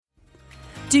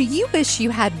Do you wish you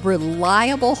had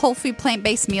reliable whole food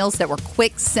plant-based meals that were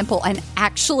quick, simple, and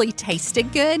actually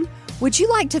tasted good? Would you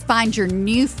like to find your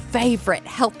new favorite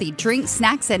healthy drinks,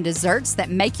 snacks, and desserts that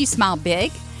make you smile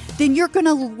big? Then you're going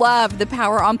to love the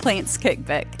Power on Plants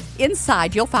cookbook.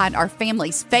 Inside, you'll find our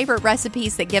family's favorite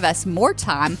recipes that give us more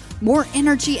time, more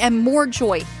energy, and more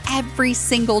joy every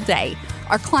single day.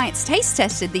 Our clients taste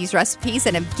tested these recipes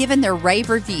and have given their rave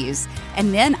reviews.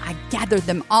 And then I gathered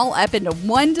them all up into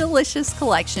one delicious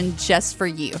collection just for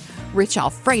you. Rich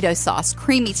Alfredo sauce,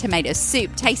 creamy tomato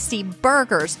soup, tasty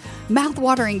burgers,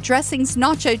 mouth-watering dressings,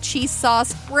 nacho cheese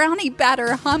sauce, brownie batter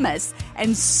hummus,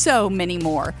 and so many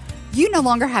more. You no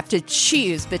longer have to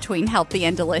choose between healthy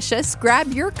and delicious.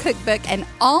 Grab your cookbook and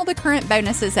all the current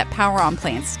bonuses at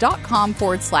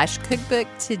poweronplants.com/cookbook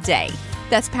today.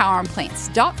 That's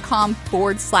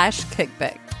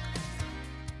poweronplants.com/cookbook.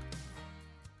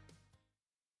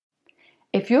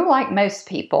 If you're like most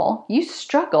people, you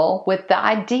struggle with the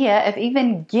idea of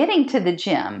even getting to the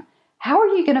gym. How are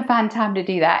you going to find time to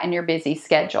do that in your busy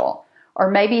schedule?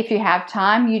 Or maybe if you have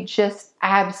time, you just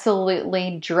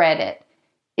absolutely dread it.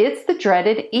 It's the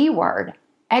dreaded E word,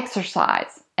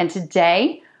 exercise. And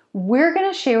today, we're going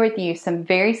to share with you some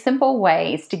very simple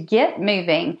ways to get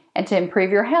moving and to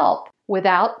improve your health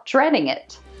without dreading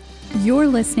it. You're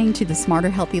listening to the Smarter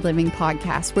Healthy Living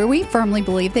podcast, where we firmly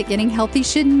believe that getting healthy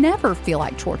should never feel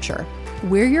like torture.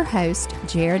 We're your hosts,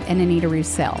 Jared and Anita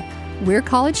Roussel. We're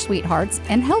college sweethearts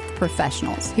and health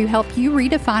professionals who help you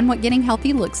redefine what getting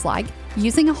healthy looks like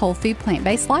using a whole food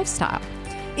plant-based lifestyle.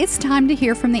 It's time to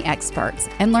hear from the experts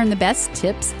and learn the best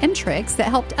tips and tricks that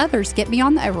helped others get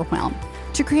beyond the overwhelm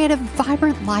to create a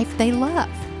vibrant life they love.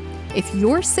 If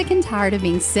you're sick and tired of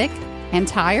being sick and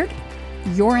tired,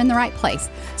 you're in the right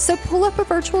place. So pull up a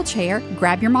virtual chair,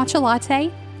 grab your matcha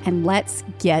latte, and let's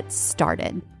get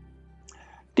started.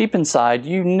 Deep inside,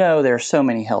 you know there are so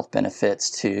many health benefits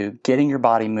to getting your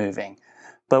body moving.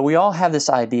 But we all have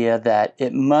this idea that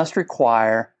it must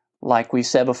require, like we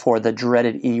said before, the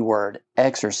dreaded E word,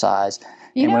 exercise.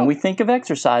 When we think of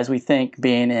exercise, we think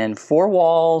being in four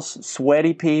walls,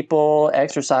 sweaty people,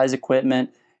 exercise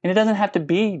equipment. And it doesn't have to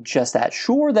be just that.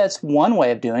 Sure, that's one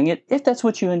way of doing it, if that's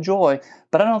what you enjoy,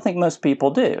 but I don't think most people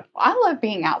do. I love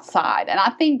being outside, and I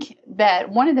think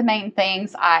that one of the main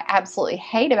things I absolutely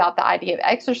hate about the idea of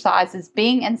exercise is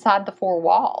being inside the four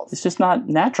walls. It's just not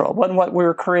natural. It wasn't what we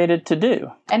were created to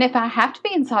do. And if I have to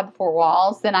be inside the four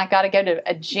walls, then I got to go to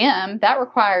a gym. That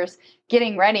requires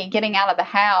getting ready, getting out of the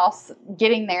house,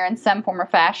 getting there in some form or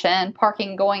fashion,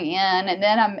 parking, going in, and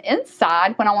then I'm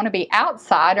inside when I want to be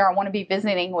outside or I want to be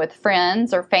visiting with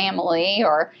friends or family,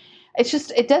 or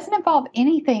it doesn't involve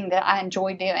anything that I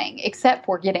enjoy doing except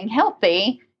for getting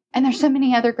healthy. And there's so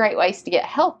many other great ways to get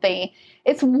healthy.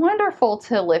 It's wonderful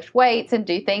to lift weights and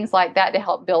do things like that to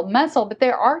help build muscle, but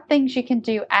there are things you can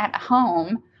do at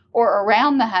home or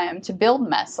around the home to build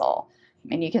muscle. I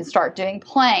mean, you can start doing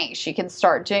planks, you can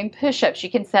start doing push-ups,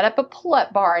 you can set up a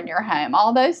pull-up bar in your home,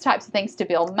 all those types of things to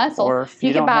build muscle. Or if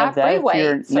you don't have that, if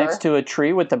you're next to a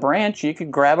tree with a branch, you could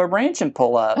grab a branch and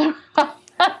pull up.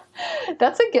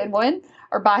 That's a good one.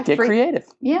 Or buy Get creative.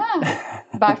 Yeah.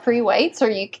 Buy free weights, or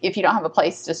if you don't have a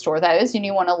place to store those and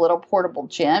you want a little portable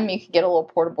gym, you could get a little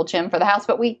portable gym for the house.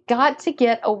 But we got to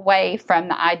get away from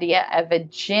the idea of a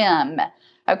gym.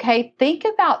 Okay? Think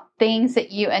about things that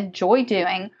you enjoy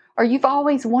doing or you've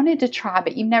always wanted to try,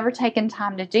 but you've never taken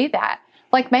time to do that.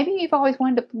 Like maybe you've always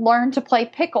wanted to learn to play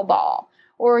pickleball,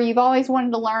 or you've always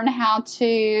wanted to learn how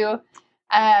to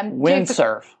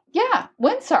windsurf. Yeah,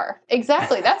 windsurf.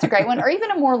 Exactly. That's a great one. Or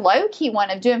even a more low-key one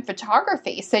of doing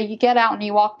photography. So you get out and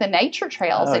you walk the nature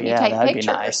trails and you take pictures.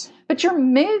 Be nice. But you're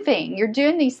moving. You're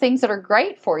doing these things that are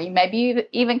great for you. Maybe you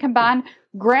even combine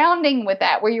grounding with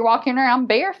that, where you're walking around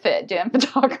barefoot doing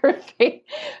photography.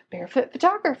 Barefoot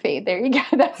photography. There you go.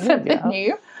 That's something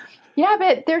new. Yeah,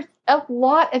 but there's a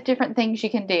lot of different things you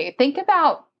can do. Think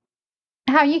about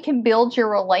how you can build your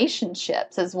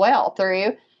relationships as well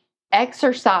through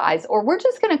exercise, or we're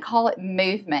just going to call it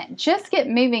movement. Just get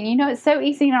moving. You know, it's so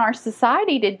easy in our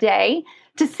society today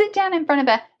to sit down in front of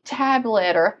a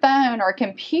tablet or a phone or a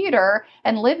computer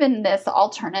and live in this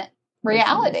alternate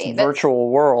reality.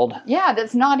 Virtual world. Yeah,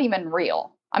 that's not even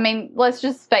real. I mean, let's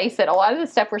just face it. A lot of the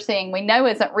stuff we're seeing we know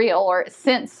isn't real or it's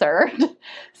censored.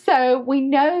 So we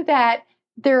know that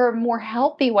there are more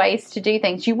healthy ways to do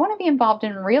things. You want to be involved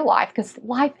in real life because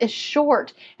life is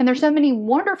short and there's so many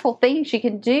wonderful things you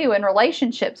can do in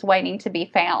relationships waiting to be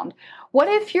found. What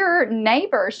if your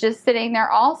neighbor's just sitting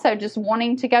there also just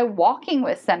wanting to go walking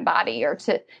with somebody or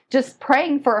to just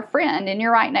praying for a friend and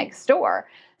you're right next door?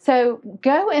 So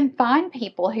go and find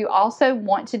people who also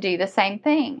want to do the same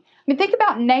thing. I mean, think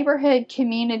about neighborhood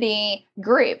community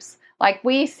groups. Like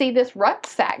we see this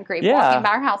rucksack group walking by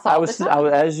our house all the time.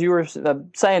 As you were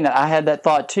saying that, I had that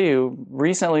thought too.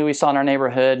 Recently, we saw in our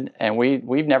neighborhood, and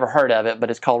we've never heard of it, but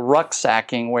it's called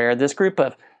rucksacking, where this group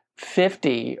of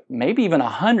 50, maybe even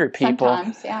 100 people,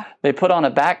 sometimes, yeah, they put on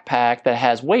a backpack that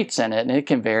has weights in it, and it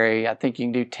can vary. I think you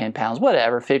can do 10 pounds,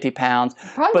 whatever, 50 pounds.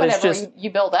 Probably but whatever it's just,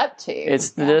 you build up to.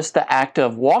 It's just the act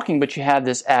of walking, but you have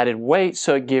this added weight,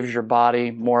 so it gives your body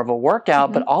more of a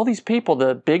workout. But all these people,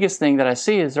 the biggest thing that I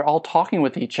see is they're all talking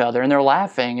with each other, and they're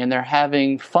laughing, and they're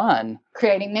having fun.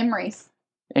 Creating memories.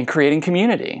 And creating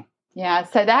community. Yeah,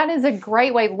 so that is a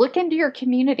great way. Look into your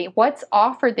community. What's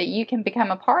offered that you can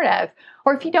become a part of?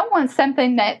 Or if you don't want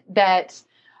something that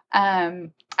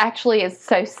actually is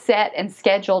so set and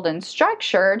scheduled and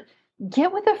structured,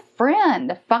 get with a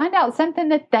friend. Find out something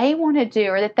that they want to do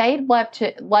or that they'd love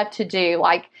to do.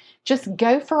 Like just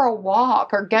go for a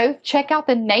walk or go check out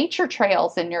the nature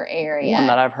trails in your area. One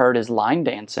that I've heard is line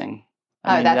dancing.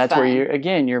 I mean, that's fun.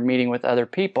 where you're meeting with other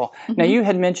people. Now, you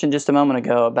had mentioned just a moment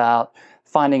ago about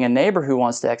finding a neighbor who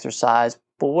wants to exercise,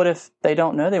 but what if they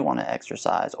don't know they want to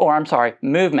exercise? Or, I'm sorry,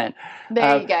 movement.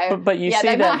 There you go. But you see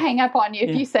they that, might hang up on you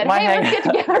if you said, hey, let's get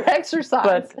together and exercise.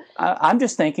 But I'm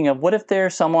just thinking of what if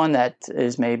there's someone that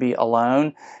is maybe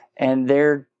alone and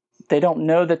they don't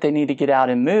know that they need to get out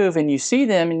and move, and you see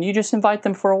them and you just invite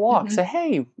them for a walk. Say,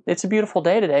 hey, it's a beautiful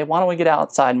day today. Why don't we get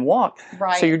outside and walk?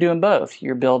 Right. So you're doing both.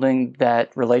 You're building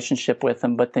that relationship with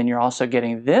them, but then you're also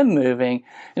getting them moving.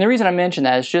 And the reason I mention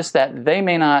that is just that they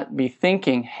may not be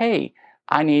thinking, hey,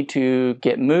 I need to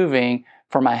get moving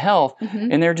for my health.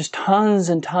 And there are just tons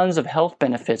and tons of health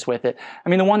benefits with it. I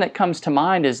mean, the one that comes to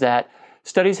mind is that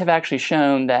studies have actually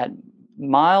shown that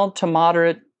mild to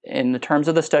moderate, in the terms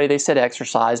of the study, they said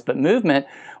exercise, but movement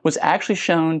was actually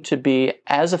shown to be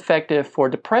as effective for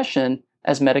depression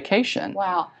as medication.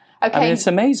 Wow. Okay. I mean, it's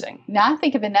amazing. Now I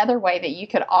think of another way that you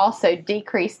could also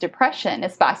decrease depression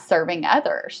is by serving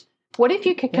others. What if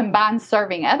you could combine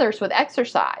serving others with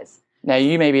exercise? Now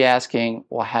you may be asking,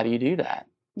 well, how do you do that?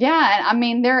 Yeah, and I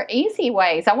mean, there are easy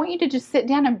ways. I want you to just sit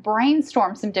down and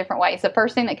brainstorm some different ways. The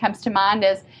first thing that comes to mind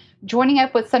is joining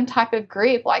up with some type of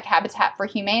group like Habitat for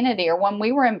Humanity, or one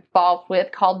we were involved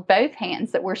with called Both Hands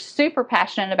that we're super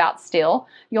passionate about still.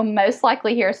 You'll most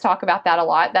likely hear us talk about that a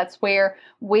lot. That's where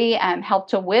we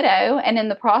helped a widow, and in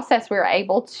the process we were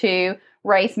able to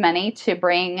raise money to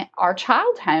bring our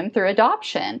child home through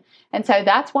adoption. And so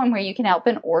that's one where you can help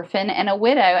an orphan and a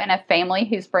widow and a family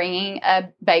who's bringing a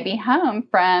baby home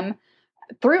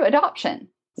through adoption.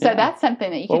 So that's something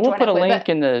that you can join up with. We'll put a link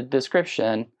in the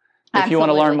description if you want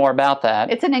to learn more about that.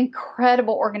 It's an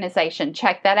incredible organization.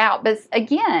 Check that out. But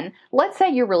again, let's say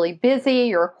you're really busy,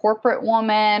 you're a corporate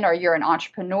woman, or you're an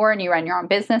entrepreneur and you run your own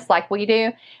business like we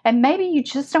do, and maybe you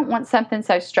just don't want something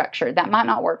so structured. That might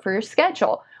not work for your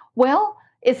schedule. Well,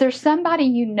 is there somebody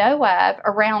you know of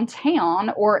around town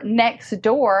or next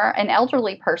door, an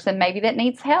elderly person maybe that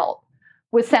needs help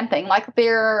with something like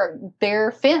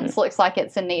their fence looks like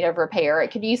it's in need of repair?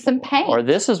 It could use some paint. Or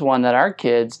this is one that our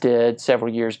kids did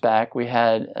several years back. We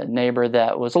had a neighbor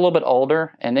that was a little bit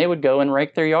older, and they would go and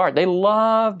rake their yard. They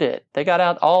loved it. They got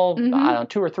out I don't know,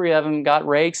 2 or 3 of them got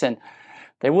rakes, and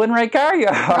they wouldn't rake our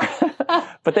yard,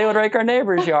 but they would rake our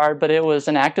neighbor's yard. But it was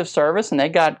an active service, and they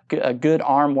got a good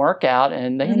arm workout,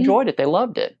 and they enjoyed it. They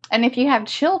loved it. And if you have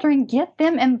children, get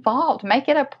them involved. Make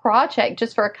it a project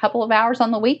just for a couple of hours on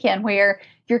the weekend where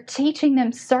you're teaching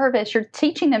them service. You're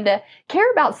teaching them to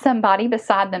care about somebody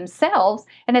beside themselves.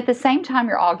 And at the same time,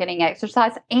 you're all getting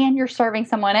exercise and you're serving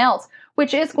someone else,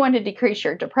 which is going to decrease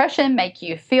your depression, make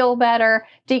you feel better,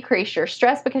 decrease your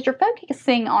stress because you're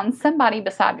focusing on somebody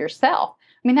beside yourself.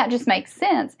 I mean, that just makes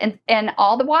sense. And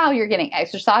all the while you're getting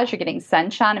exercise, you're getting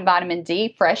sunshine and vitamin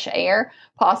D, fresh air,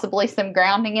 possibly some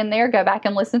grounding in there. Go back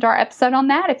and listen to our episode on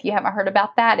that if you haven't heard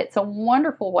about that. It's a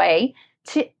wonderful way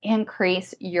to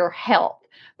increase your health.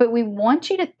 But we want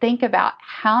you to think about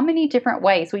how many different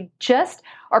ways. We just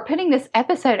are putting this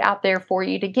episode out there for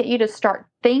you to get you to start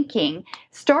thinking,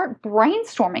 start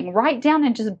brainstorming, write down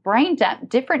and just brain dump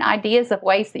different ideas of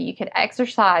ways that you could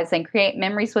exercise and create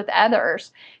memories with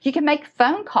others. You can make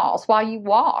phone calls while you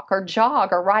walk or jog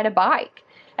or ride a bike.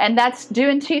 And that's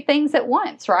doing 2 things at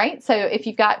once, right? So if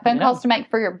you've got phone calls to make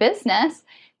for your business,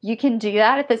 you can do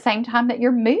that at the same time that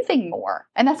you're moving more.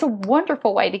 And that's a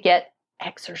wonderful way to get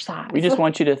exercise. We just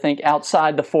want you to think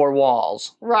outside the 4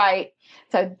 walls. Right.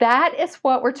 So that is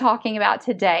what we're talking about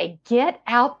today. Get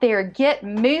out there, get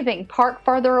moving, park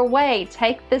further away,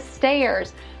 take the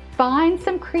stairs, find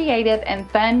some creative and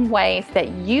fun ways that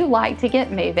you like to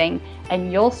get moving,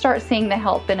 and you'll start seeing the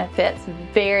health benefits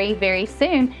very, very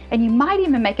soon. And you might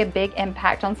even make a big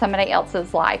impact on somebody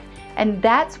else's life. And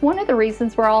that's one of the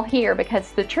reasons we're all here,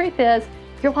 because the truth is,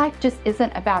 your life just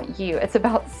isn't about you. It's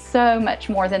about so much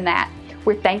more than that.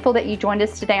 We're thankful that you joined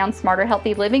us today on Smarter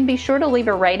Healthy Living. Be sure to leave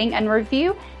a rating and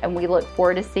review, and we look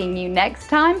forward to seeing you next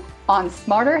time on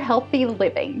Smarter Healthy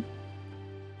Living.